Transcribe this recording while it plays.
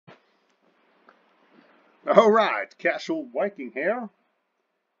Alright, casual Viking here.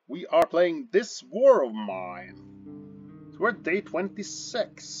 We are playing This War of Mine. So we're at day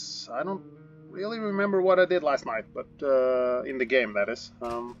 26. I don't really remember what I did last night, but in the game, that is.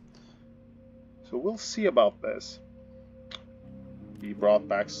 So we'll see about this. He brought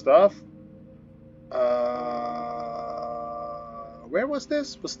back stuff. Where was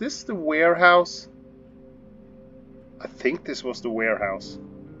this? Was this the warehouse? I think this was the warehouse.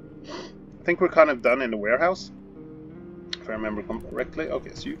 I think we're kind of done in the warehouse, if I remember correctly.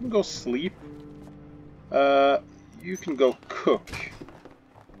 Okay, so you can go sleep. You can go cook.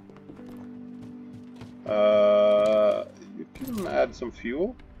 You can add some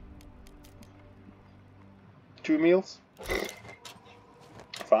fuel. 2 meals.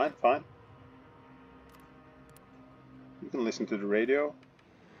 Fine, fine. You can listen to the radio.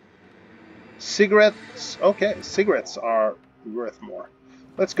 Cigarettes. Okay, cigarettes are worth more.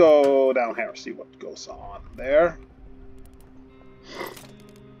 Let's go down here, see what goes on there.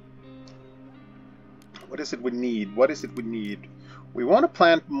 What is it we need? What is it we need? We want to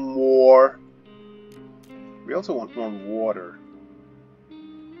plant more. We also want more water.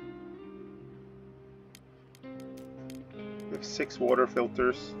 We have 6 water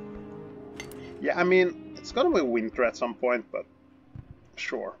filters. Yeah, I mean, it's gonna be winter at some point, but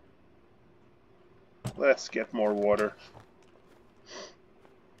sure. Let's get more water.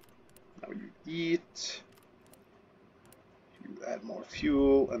 Now you eat. You add more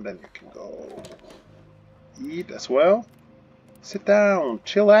fuel, and then you can go eat as well. Sit down,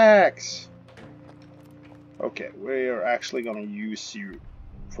 chillax. Okay, we're actually gonna use you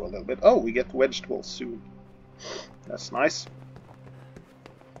for a little bit. Oh, we get vegetables soon. That's nice.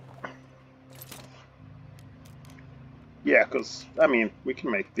 Yeah, because, I mean, we can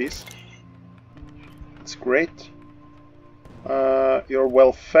make these. It's great. You're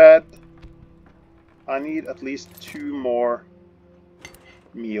well fed. I need at least 2 more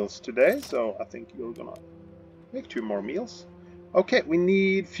meals today, so I think you're gonna make 2 more meals. Okay, we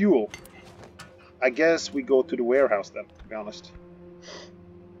need fuel. I guess we go to the warehouse then, to be honest.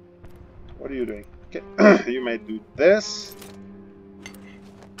 What are you doing? Okay, you may do this.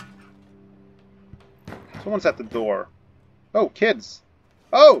 Someone's at the door. Oh, kids.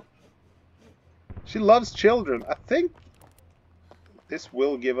 Oh! She loves children. I think this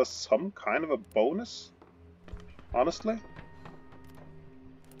will give us some kind of a bonus, honestly.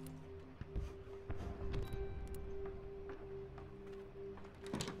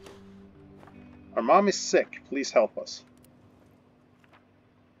 Our mom is sick. Please help us.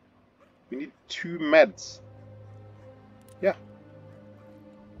 We need 2 meds. Yeah.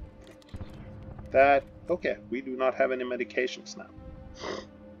 That... Okay, we do not have any medications now.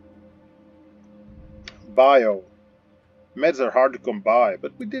 Bio. Meds are hard to come by,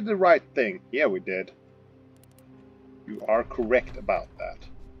 but we did the right thing. Yeah, we did. You are correct about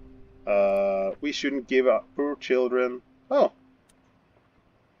that. We shouldn't give up poor children. Oh.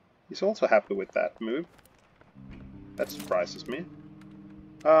 He's also happy with that move. That surprises me.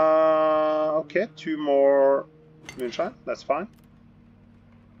 Okay, 2 more moonshine. That's fine.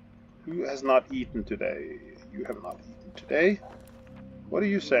 Who has not eaten today? You have not eaten today. What are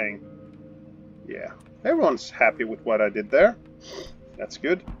you saying? Yeah, everyone's happy with what I did there. That's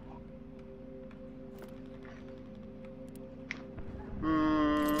good.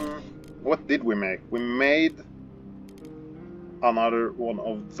 What did we make? We made another one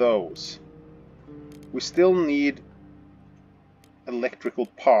of those. We still need electrical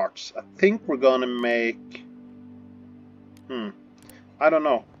parts. I think we're gonna make... I don't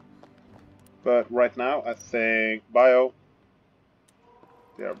know. But right now, I think bio.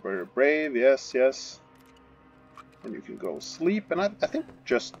 They are very brave, yes, yes. And you can go sleep, and I think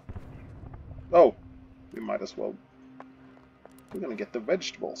just... Oh, we might as well... We're gonna get the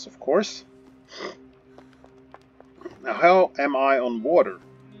vegetables, of course. Now, how am I on water?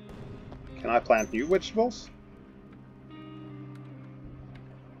 Can I plant new vegetables?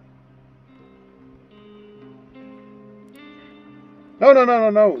 No, no, no, no,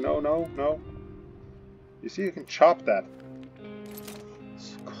 no, no, no, no. You see, you can chop that.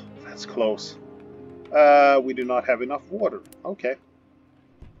 That's close. We do not have enough water. Okay.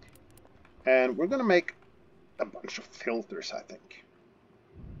 And we're gonna make a bunch of filters, I think.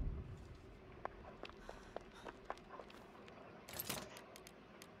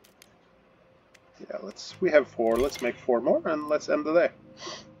 Yeah, we have 4. Let's make 4 more and let's end the day.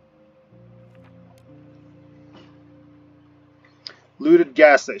 Looted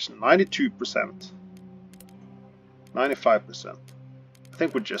gas station, 92%. 95%. I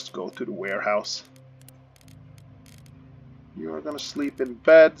think we'll just go to the warehouse. You're gonna sleep in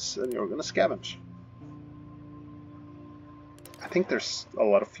beds and you're gonna scavenge. think there's a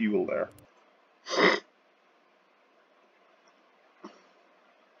lot of fuel there.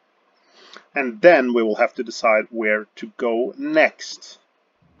 And then we will have to decide where to go next.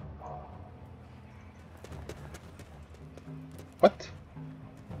 What?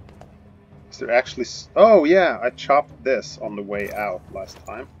 Is there actually... Oh yeah, I chopped this on the way out last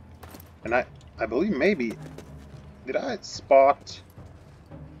time. And I believe maybe... Did I spot...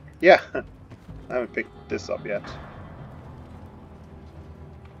 Yeah, I haven't picked this up yet.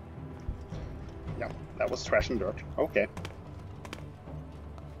 Yeah, that was trash and dirt. Okay.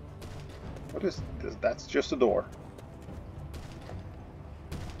 What is this? That's just a door.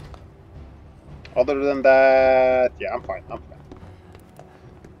 Other than that, yeah, I'm fine. I'm fine.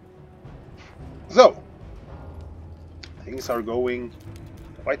 So, things are going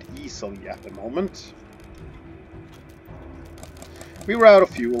quite easily at the moment. We were out of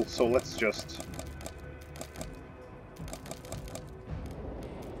fuel, so let's just...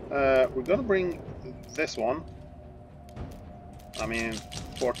 we're gonna bring this one. I mean,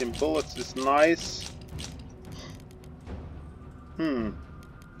 14 bullets is nice.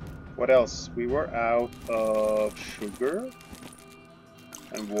 What else? We were out of sugar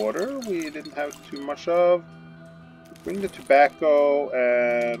and water. We didn't have too much of. We bring the tobacco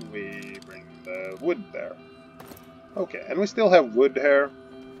and we bring the wood there. Okay, and we still have wood here.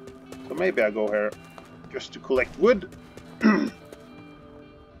 So maybe I go here just to collect wood.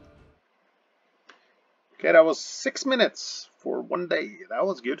 Okay, that was 6 minutes for one day. That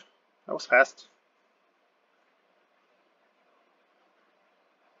was good. That was fast.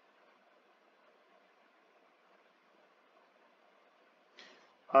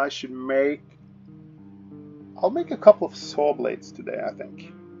 I should make... I'll make a couple of saw blades today, I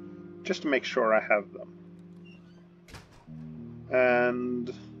think. Just to make sure I have them.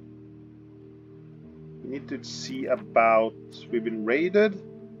 And... we need to see about... We've been raided.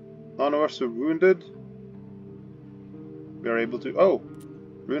 None of us are wounded. We are able to... Oh!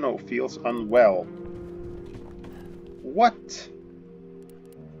 Bruno feels unwell. What?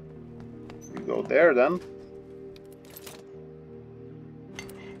 You go there then.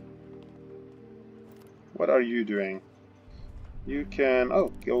 What are you doing? You can...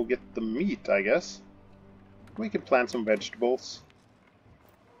 Oh, go get the meat, I guess. We can plant some vegetables.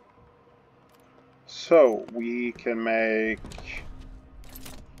 So, we can make...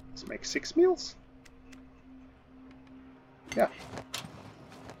 Let's make 6 meals? Yeah.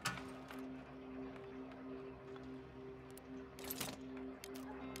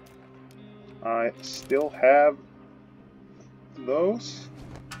 I still have those.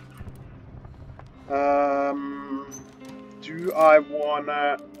 Do I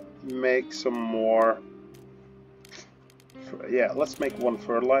wanna make some more? Yeah, let's make one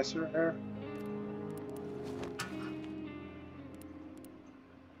fertilizer here.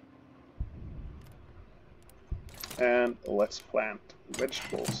 And let's plant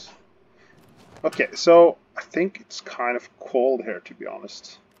vegetables. Okay, so I think it's kind of cold here, to be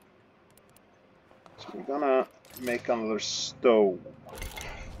honest. So we're gonna make another stove.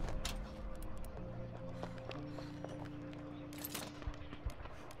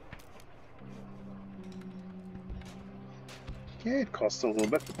 Okay, it costs a little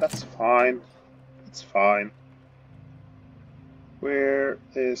bit, but that's fine. It's fine. Where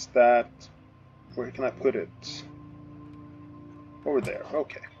is that? Where can I put it? Over there,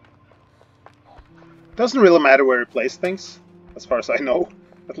 okay. Doesn't really matter where you place things, as far as I know,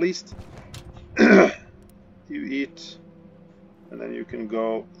 at least. You eat, and then you can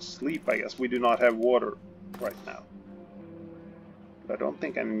go sleep, I guess. We do not have water right now. But I don't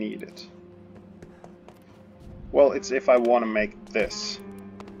think I need it. Well, it's if I want to make this.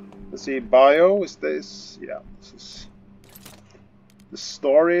 Let's see, bio, is this? Yeah, this is the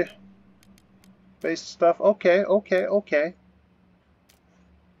story-based stuff. Okay, okay, okay.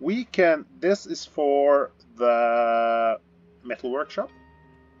 We can, this is for the metal workshop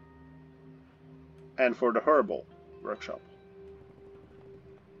and for the herbal workshop.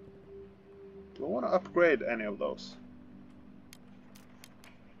 Do I want to upgrade any of those?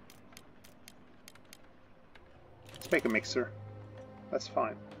 Let's make a mixer. That's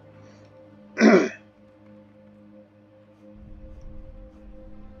fine.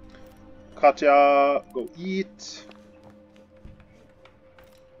 Katia, go eat.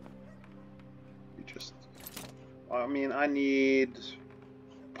 I mean, I need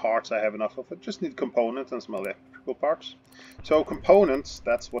parts. I have enough of it. Just need components and some electrical parts. So components,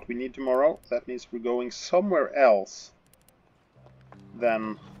 that's what we need tomorrow. That means we're going somewhere else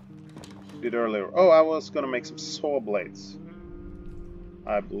than we did earlier. Oh, I was gonna make some saw blades,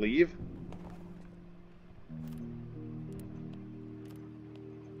 I believe.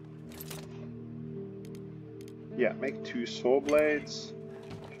 Yeah, make 2 saw blades.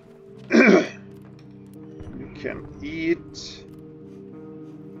 You can eat.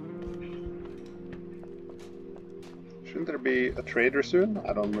 Shouldn't there be a trader soon?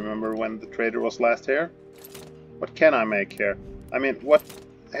 I don't remember when the trader was last here. What can I make here? I mean, what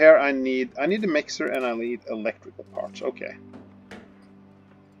here I need a mixer and I need electrical parts. Okay.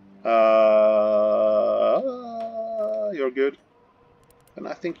 You're good. And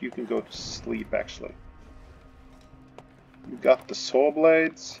I think you can go to sleep actually. You got the saw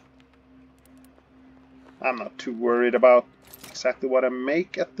blades. I'm not too worried about exactly what I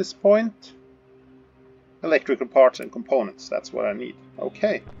make at this point. Electrical parts and components, that's what I need.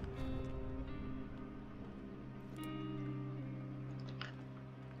 Okay.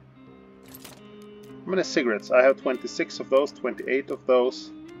 How many cigarettes? I have 26 of those, 28 of those.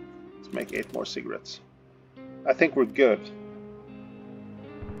 Let's make 8 more cigarettes. I think we're good.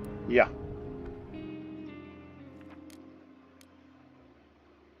 Yeah.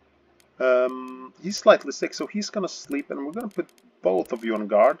 He's slightly sick, so he's gonna sleep, and we're gonna put both of you on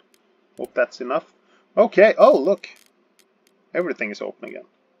guard. Hope that's enough. Okay, oh look! Everything is open again.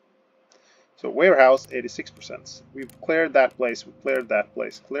 So warehouse, 86%. We've cleared that place, we've cleared that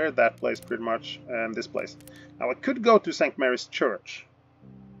place pretty much, and this place. Now I could go to St. Mary's Church.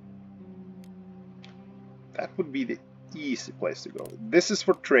 That would be the easy place to go. This is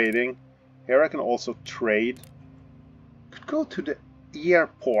for trading. Here I can also trade. Could go to the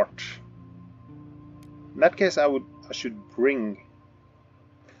airport. In that case I should bring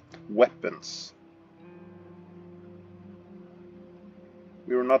weapons.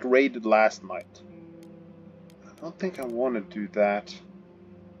 We were not raided last night. I don't think I want to do that.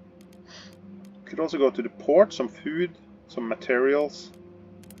 Could also go to the port, some food, some materials.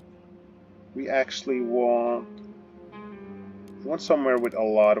 We actually want somewhere with a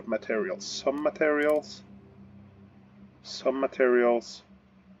lot of materials. Some materials.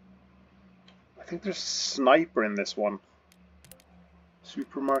 I think there's a sniper in this one.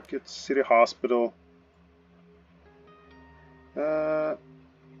 Supermarket, city hospital.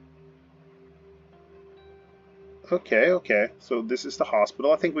 Okay. So this is the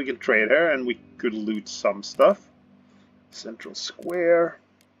hospital. I think we can trade here and we could loot some stuff. Central Square.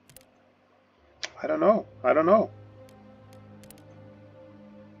 I don't know.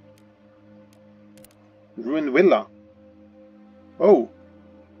 Ruined Villa. Oh.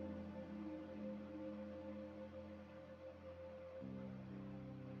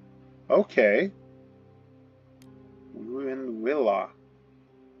 Okay. Ruined Villa.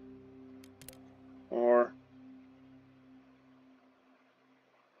 Or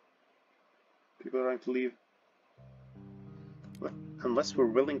people are going to leave. But unless we're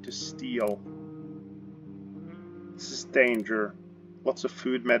willing to steal. This is danger. Lots of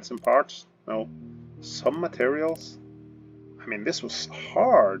food, medicine parts. No. Some materials. I mean, this was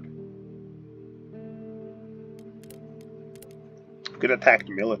hard. We could attack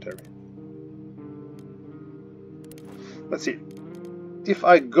the military. Let's see. If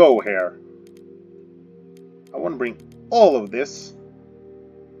I go here, I want to bring all of this.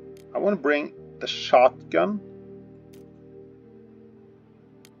 I want to bring the shotgun.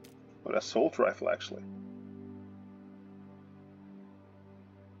 Or assault rifle, actually.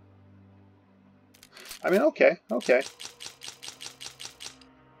 I mean, okay.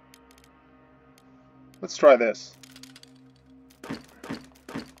 Let's try this.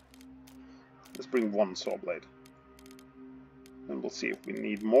 Let's bring 1 saw blade. And we'll see if we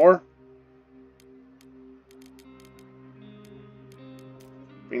need more.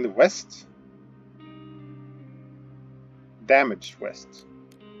 Bring the west. Damaged west.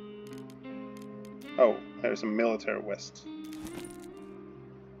 Oh, there's a military west.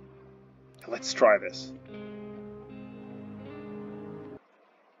 Let's try this.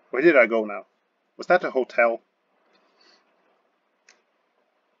 Where did I go now? Was that a hotel?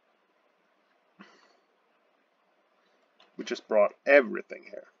 We just brought everything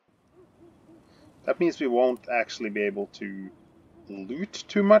here. That means we won't actually be able to loot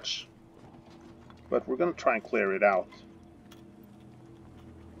too much, but we're gonna try and clear it out.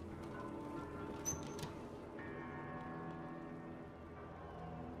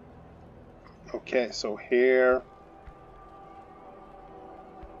 Okay, so here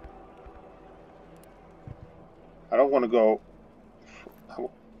I don't want to go. I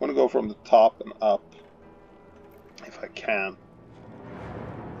want to go from the top and up if I can.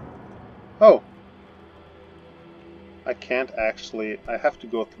 Oh, I can't actually. I have to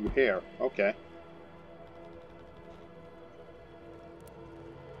go through here. Okay.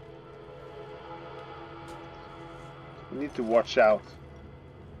 We need to watch out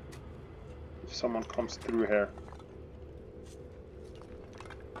if someone comes through here.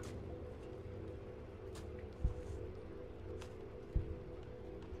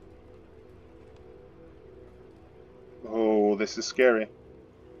 this is scary.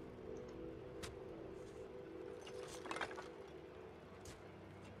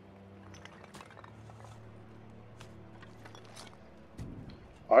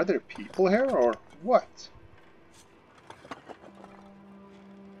 Are there people here, or what?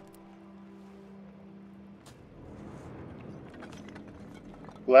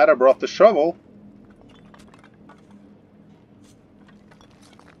 Glad I brought the shovel.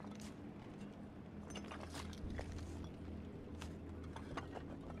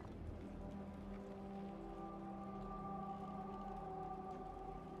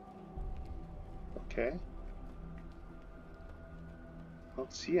 Okay.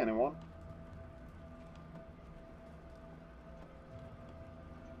 Don't see anyone.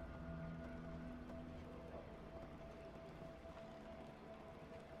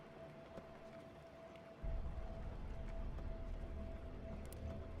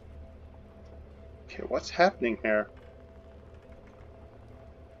 Okay, what's happening here?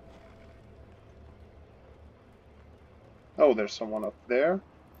 Oh, there's someone up there.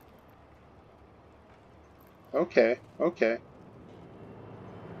 Okay, okay.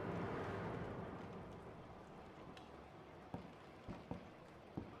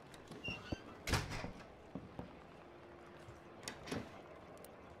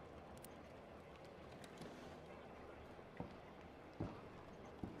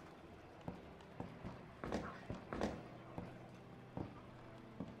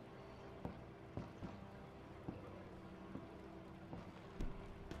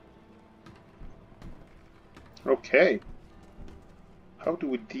 Okay. How do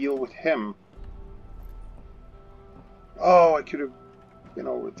we deal with him? Oh, I could have been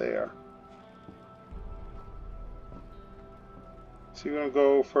over there. So you're gonna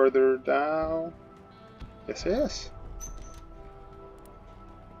go further down? Yes, yes.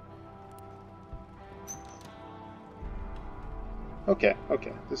 Okay,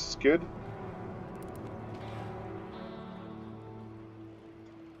 okay, this is good.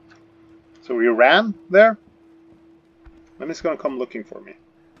 So we ran there? And it's gonna come looking for me.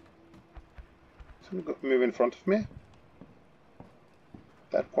 So move in front of me. At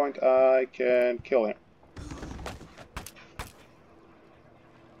that point I can kill him.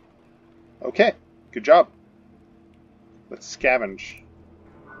 Okay, good job. Let's scavenge.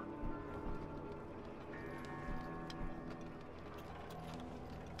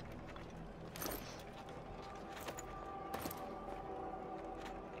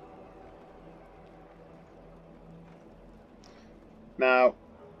 Now,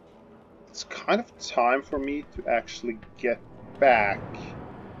 it's kind of time for me to actually get back.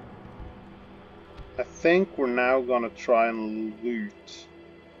 I think we're now gonna try and loot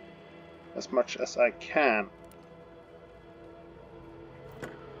as much as I can. I'm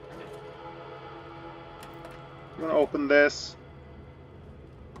gonna open this.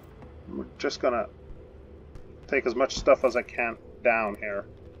 We're just gonna take as much stuff as I can down here.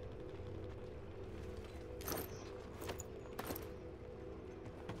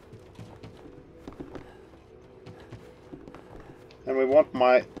 And we want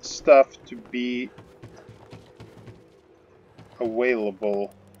my stuff to be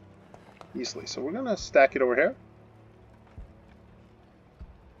available easily. So we're gonna stack it over here.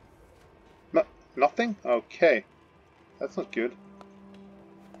 No, nothing? Okay. That's not good.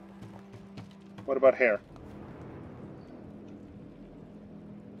 What about here?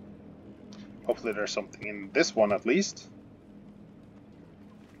 Hopefully there's something in this one at least.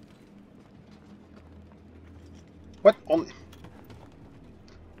 What? Only...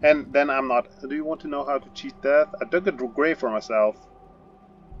 And then I'm not... Do you want to know how to cheat death? I dug a grave for myself.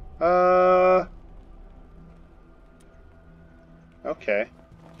 Okay.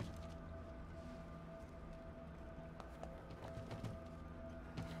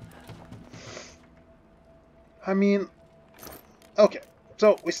 I mean... Okay.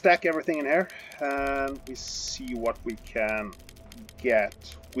 So, we stack everything in here. And we see what we can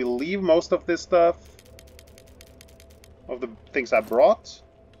get. We leave most of this stuff. Of the things I brought.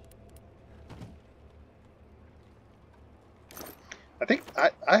 I think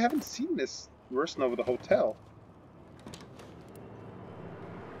I haven't seen this version of the hotel.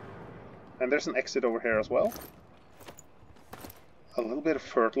 And there's an exit over here as well. A little bit of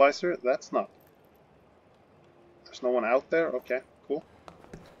fertilizer. That's not... There's no one out there? Okay, cool.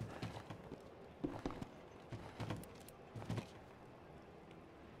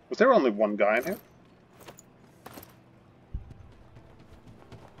 Was there only one guy in here?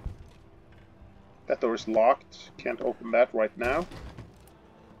 That door is locked. Can't open that right now.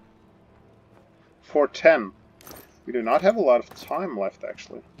 4:10. We do not have a lot of time left,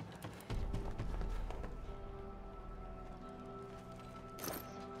 actually.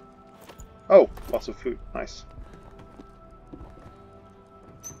 Oh, lots of food. Nice.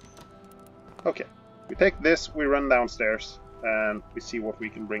 Okay. We take this, we run downstairs, and we see what we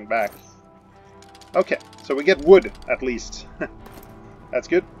can bring back. Okay, so we get wood, at least. That's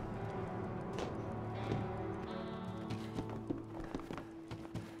good.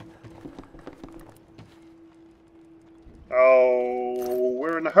 Oh,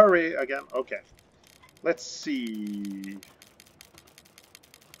 we're in a hurry again. Okay. Let's see.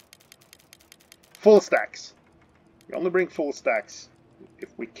 Full stacks. We only bring full stacks if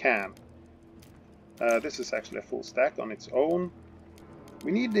we can. This is actually a full stack on its own.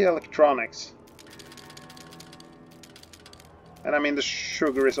 We need the electronics. And I mean, the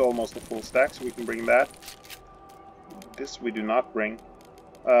sugar is almost a full stack, so we can bring that. This we do not bring.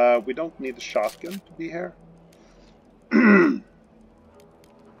 We don't need the shotgun to be here.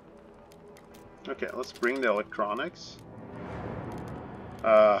 Okay, let's bring the electronics.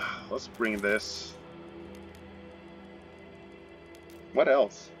 Let's bring this. What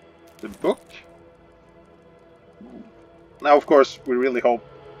else? The book? Now, of course, we really hope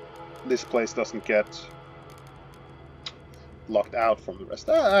this place doesn't get locked out from the rest.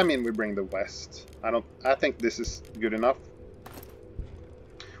 I mean, we bring the West. I think this is good enough.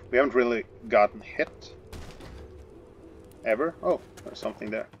 We haven't really gotten hit. Ever. Oh, there's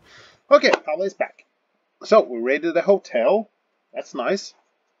something there. Okay, Pavle is back. So, we raided the hotel. That's nice.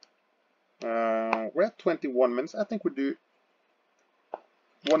 We're at 21 minutes. I think we do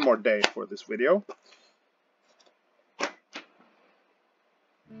one more day for this video.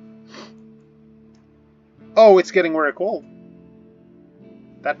 Oh, it's getting very cold.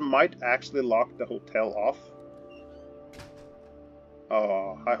 That might actually lock the hotel off.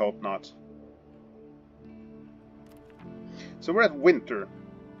 Oh, I hope not. So we're at winter.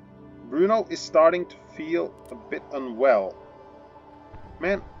 Bruno is starting to feel a bit unwell.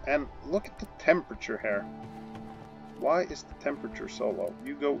 Man, and look at the temperature here. Why is the temperature so low?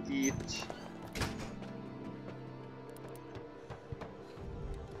 You go eat.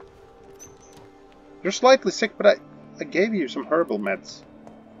 You're slightly sick, but I gave you some herbal meds.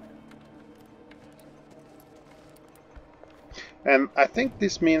 And I think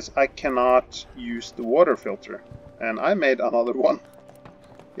this means I cannot use the water filter. And I made another one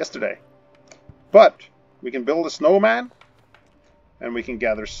yesterday. But we can build a snowman and we can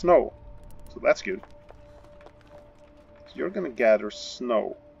gather snow. So that's good. So you're gonna gather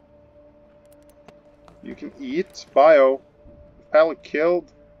snow. You can eat bio. If Pavle killed,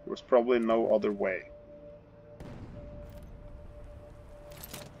 there was probably no other way.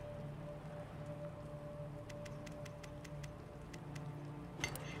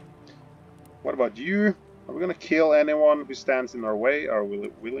 What about you? Are we gonna kill anyone who stands in our way? Are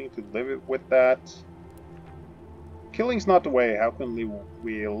we willing to live with that? Killing's not the way. How can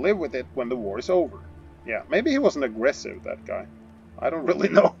we live with it when the war is over? Yeah, maybe he wasn't aggressive, that guy. I don't really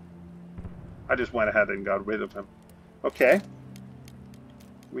know. I just went ahead and got rid of him. Okay.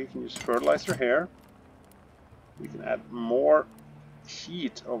 We can use fertilizer here. We can add more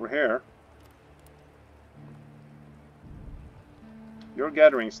heat over here. You're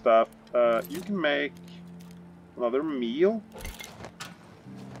gathering stuff. You can make another meal.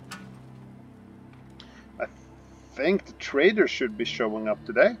 I think the trader should be showing up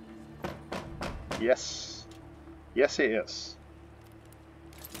today. Yes. Yes, he is.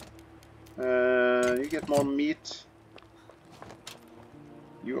 You get more meat.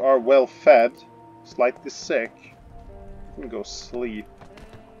 You are well fed. Slightly sick. You can go sleep.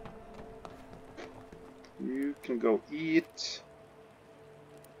 You can go eat.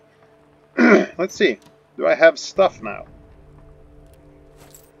 Let's see. Do I have stuff now?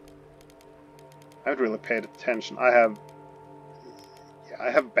 I haven't really paid attention. I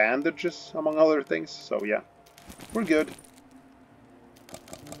have bandages, among other things, so yeah. We're good.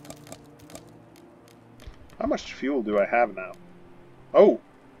 How much fuel do I have now? Oh!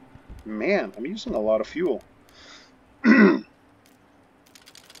 Man, I'm using a lot of fuel. I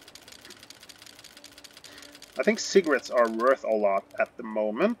think cigarettes are worth a lot at the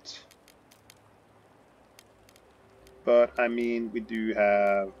moment. But, I mean, we do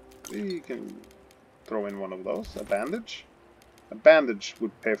have... We can throw in one of those. A bandage? A bandage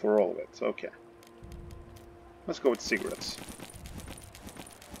would pay for all of it. So, okay. Let's go with cigarettes.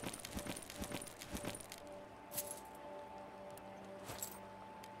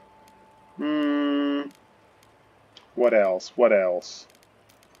 What else? What else?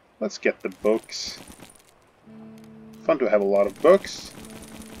 Let's get the books. Fun to have a lot of books.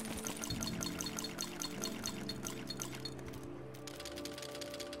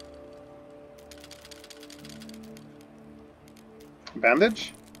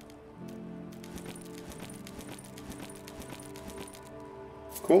 Bandage?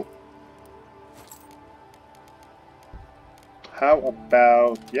 How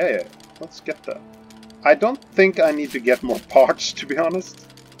about... yeah, let's get that. I don't think I need to get more parts, to be honest.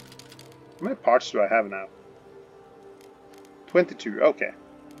 How many parts do I have now? 22, okay.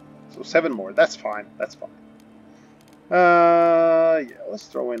 So 7 more, that's fine, that's fine. Yeah, let's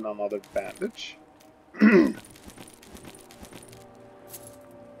throw in another bandage.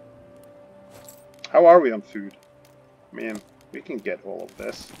 How are we on food? I mean, we can get all of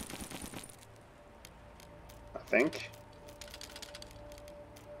this. I think.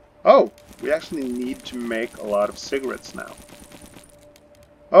 Oh, we actually need to make a lot of cigarettes now.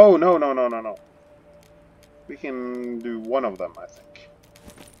 Oh, no, no, no, no, no. We can do one of them, I think.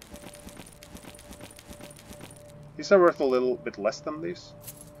 These are worth a little bit less than these.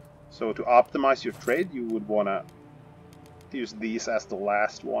 So to optimize your trade, you would want to use these as the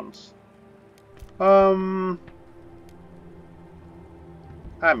last ones. I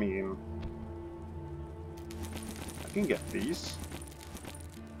mean, I can get these.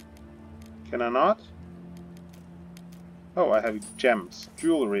 Can I not? Oh, I have gems.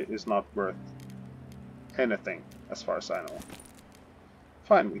 Jewelry is not worth anything, as far as I know.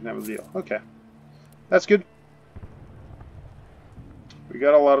 Fine, we can have a deal. Okay. That's good. We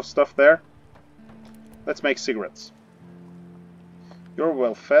got a lot of stuff there. Let's make cigarettes. You're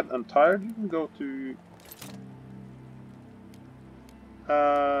well fed and tired. You can go to...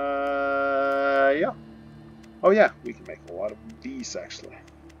 yeah. Oh yeah, we can make a lot of these actually.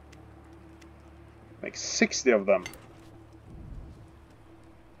 Make 60 of them.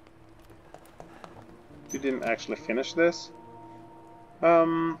 You didn't actually finish this.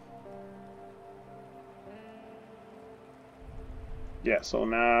 Yeah, so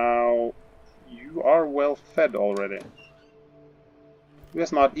now you are well fed already. Who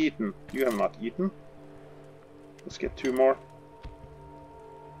has not eaten? You have not eaten. Let's get 2 more.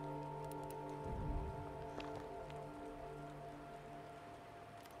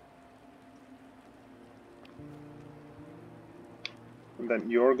 And then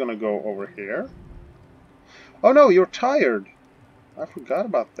you're gonna go over here. Oh no, you're tired! I forgot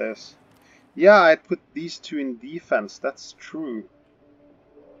about this. Yeah, I put these 2 in defense, that's true.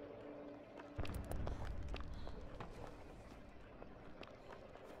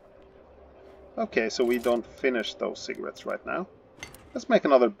 Okay, so we don't finish those cigarettes right now. Let's make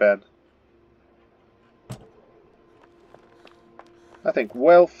another bed. I think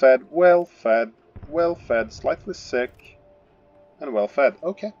well fed, well fed, well fed, slightly sick, and well fed.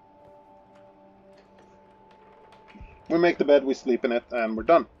 Okay. We make the bed, we sleep in it, and we're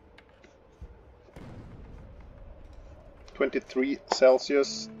done. 23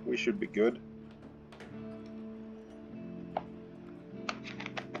 Celsius, we should be good.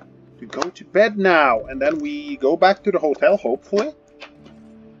 We go to bed now, and then we go back to the hotel, hopefully.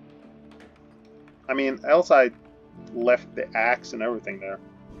 I mean, else I left the axe and everything there.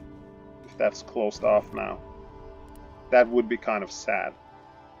 If that's closed off now. That would be kind of sad.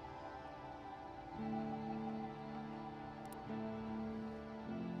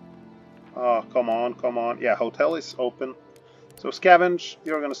 Oh, come on, come on. Yeah, hotel is open. So scavenge,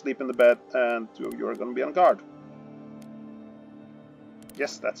 you're gonna sleep in the bed, and you're gonna be on guard.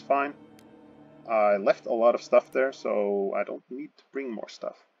 Yes, that's fine. I left a lot of stuff there, so I don't need to bring more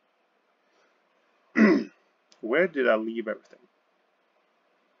stuff. Where did I leave everything?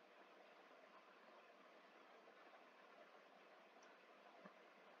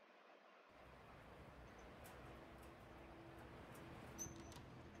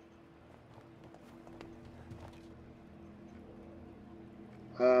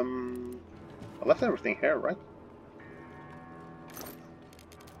 I left everything here, right?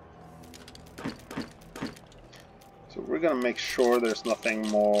 So we're gonna make sure there's nothing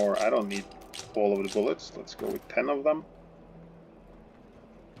more. I don't need all of the bullets. Let's go with 10 of them.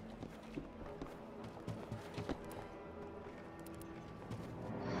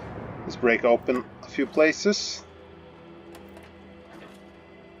 Let's break open a few places.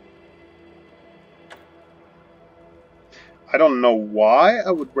 I don't know why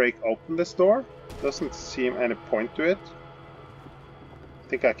I would break open this door. Doesn't seem any point to it. I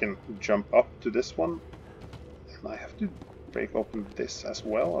think I can jump up to this one. And I have to break open this as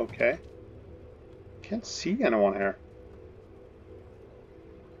well, okay. Can't see anyone here.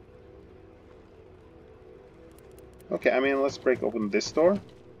 Okay, I mean, let's break open this door.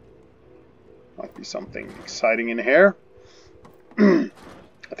 Might be something exciting in here. I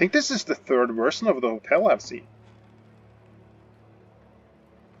think this is the 3rd version of the hotel I've seen.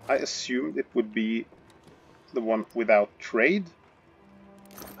 I assumed it would be the one without trade.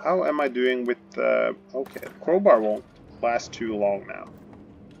 How am I doing with... okay, crowbar won't last too long now.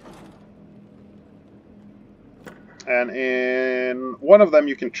 And in one of them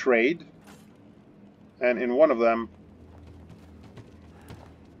you can trade. And in one of them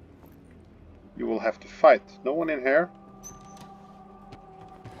you will have to fight. No one in here?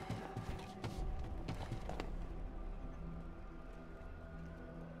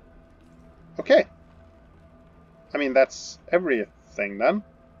 Okay. I mean, that's everything then.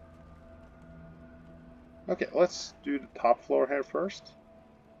 Okay, let's do the top floor here first.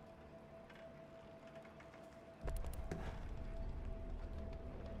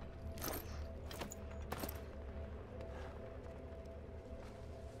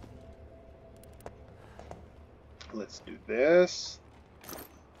 Let's do this.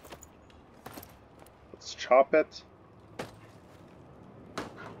 Let's chop it.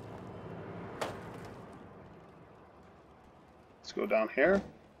 Let's go down here.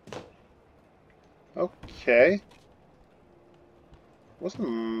 Okay.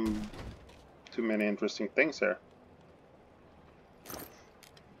 Wasn't too many interesting things here.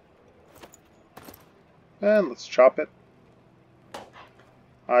 And let's chop it.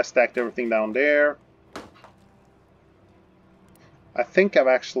 I stacked everything down there. I think I've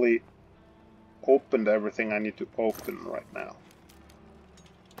actually opened everything I need to open right now.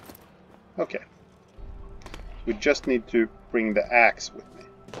 Okay. We just need to bring the axe with me.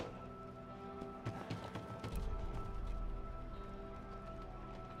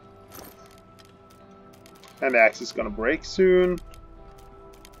 And the axe is gonna break soon.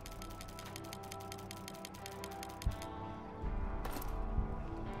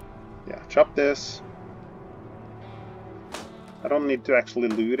 Yeah, chop this. I don't need to actually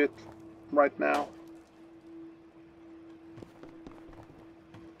loot it right now.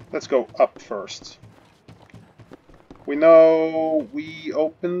 Let's go up first. We know we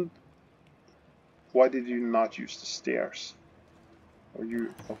opened... Why did you not use the stairs? Are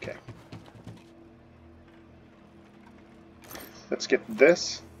you... Okay. Let's get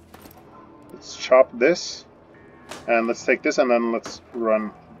this. Let's chop this. And let's take this and then let's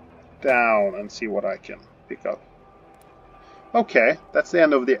run down and see what I can pick up. Okay, that's the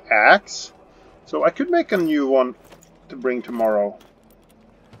end of the axe. So I could make a new one to bring tomorrow.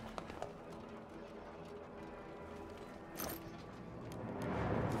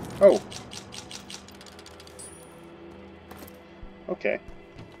 Oh. Okay,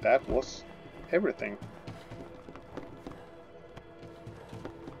 that was everything.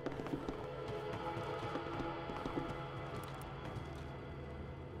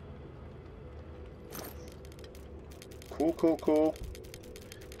 Cool, cool, cool.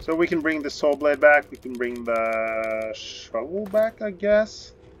 So we can bring the saw blade back, we can bring the shovel back, I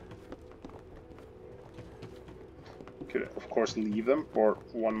guess. Could, of course, leave them for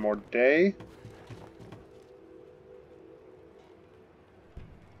one more day.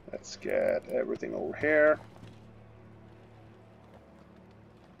 Let's get everything over here.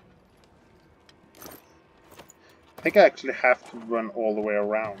 I think I actually have to run all the way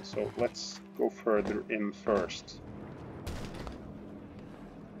around, so let's go further in first.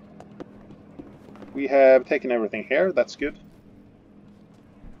 We have taken everything here, that's good.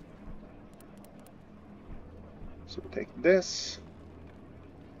 So we'll take this.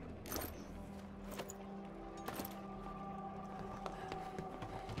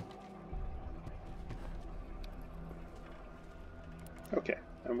 Okay,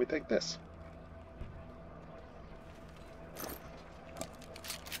 and we take this.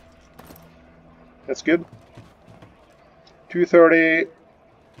 That's good. 2:30.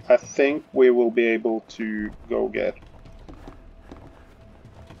 I think we will be able to go get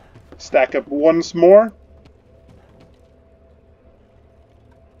stack up once more.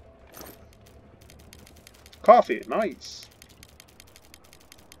 Coffee, nice.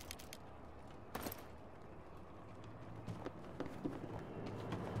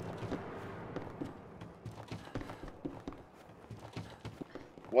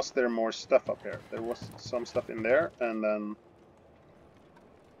 Was there more stuff up here? There was some stuff in there, and then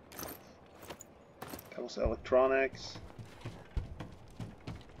that was electronics.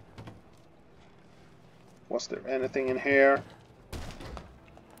 Was there anything in here?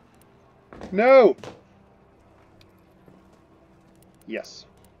 No! Yes.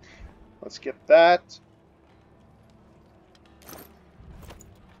 Let's get that.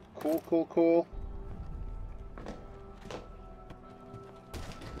 Cool, cool, cool.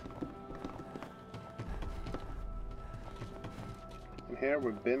 In here,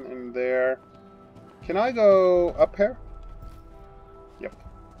 we've been in there. Can I go up here? Yep.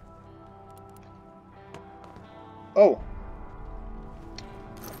 Oh.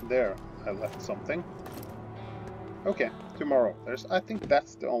 There, I left something. Okay, tomorrow. I think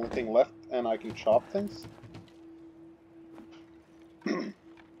that's the only thing left, and I can chop things.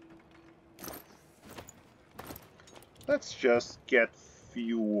 Let's just get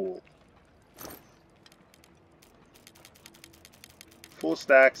fuel. Full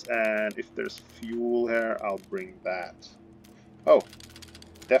stacks, and if there's fuel here, I'll bring that. Oh,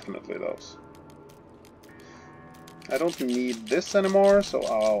 definitely those. I don't need this anymore, so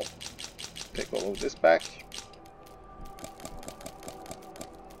I'll take all of this back.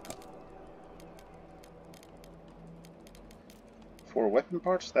 For weapon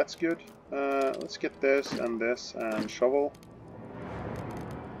parts, that's good. Let's get this and shovel.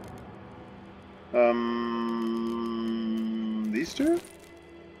 These two?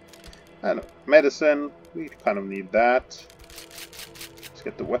 I don't know. Medicine, we kind of need that. Let's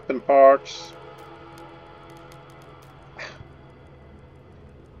get the weapon parts.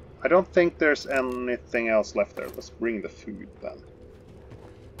 I don't think there's anything else left there. Let's bring the food then.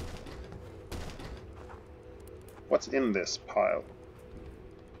 What's in this pile?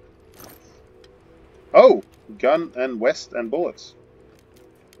 Oh! Gun and vest and bullets.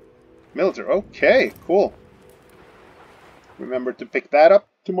 Military. Okay, cool. Remember to pick that up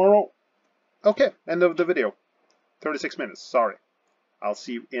tomorrow. Okay, end of the video. 36 minutes, sorry. I'll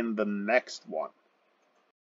see you in the next one.